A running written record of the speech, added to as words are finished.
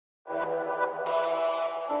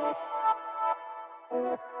Yeah,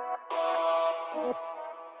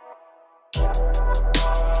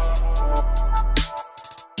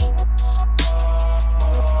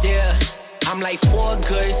 I'm like 4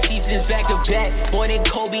 good seasons back to back. More than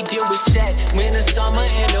Kobe did with Shaq. Winter, summer,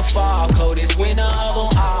 and the fall. Coldest winter of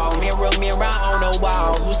them all. Mirror, mirror on the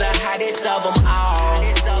wall. Who's the hottest of them all?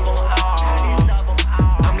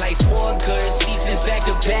 I'm like 4 good seasons back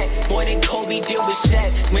to back. More than Kobe did with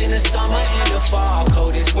Shaq. Winter, summer, and the fall.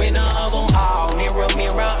 Coldest winter of them all. Mirror,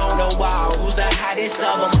 mirror on the wall. Who's the hottest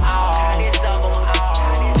of them all?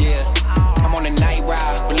 Yeah, I'm on a night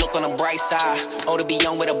ride, but look on the bright side. Oh, to be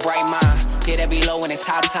young with a bright mind. Hit every low when it's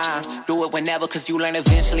high time. Do it whenever, cause you learn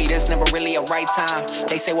eventually. There's never really a right time.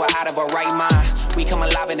 They say we're out of our right mind. We come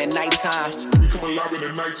alive in the nighttime. We come alive in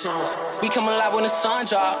the nighttime. We come alive when the sun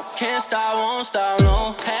drop. Can't stop, won't stop,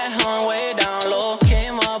 no. Had hung way down low.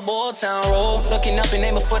 Came up, Old Town Road. Looking up and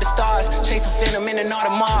aiming for the stars. Chasing Phantom in an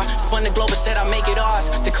Audemars. Spun the globe and said I'll make it ours.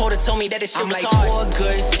 Dakota told me that this shit was like hard. 4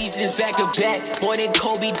 good seasons back to back. More than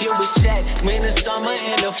Kobe did with Shaq. Winter, summer,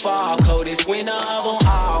 and the fall. Coldest winter of them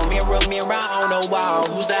all. Mirror, mirror on the wall.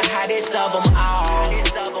 Who's the hottest of them all?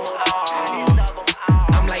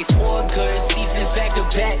 I'm like 4 good seasons back to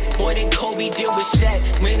back. More than Kobe did with Shaq.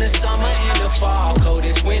 Winter, summer, and the fall.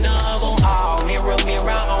 Coldest winter of them all. Mirror, mirror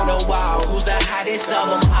on the wall. Who's the hottest of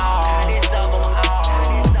them all?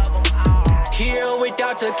 Here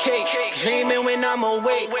without the cake, dreaming when I'm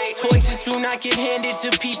awake. Torches do not get handed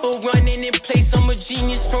to people running in place. I'm a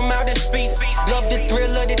genius from outer space. Love the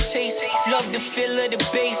thrill of the chase, love the feel of the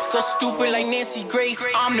bass. Go stupid like Nancy Grace.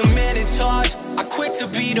 I'm the man in charge, I quit to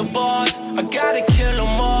be the boss. I gotta kill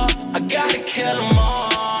them all, I gotta kill them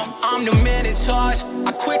all. I'm the man in charge,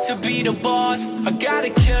 I quit to be the boss. I gotta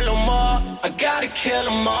kill them all, I gotta kill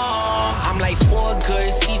them all. I'm like 4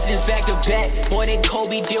 good seasons back to back. More than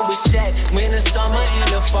Kobe did with Shaq. Winter, summer,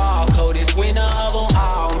 and the fall. Coldest winter of them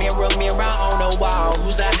all. Mirror, mirror on the wall.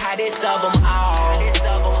 Who's the hottest of them all?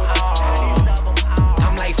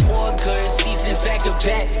 I'm like 4 good seasons back to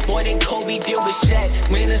back. More than Kobe did with Shaq.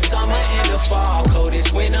 Winter, summer, and the fall.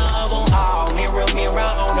 Coldest winter of them all. Mirror, mirror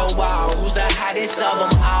on the wall. Who's the hottest of them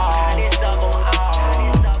all?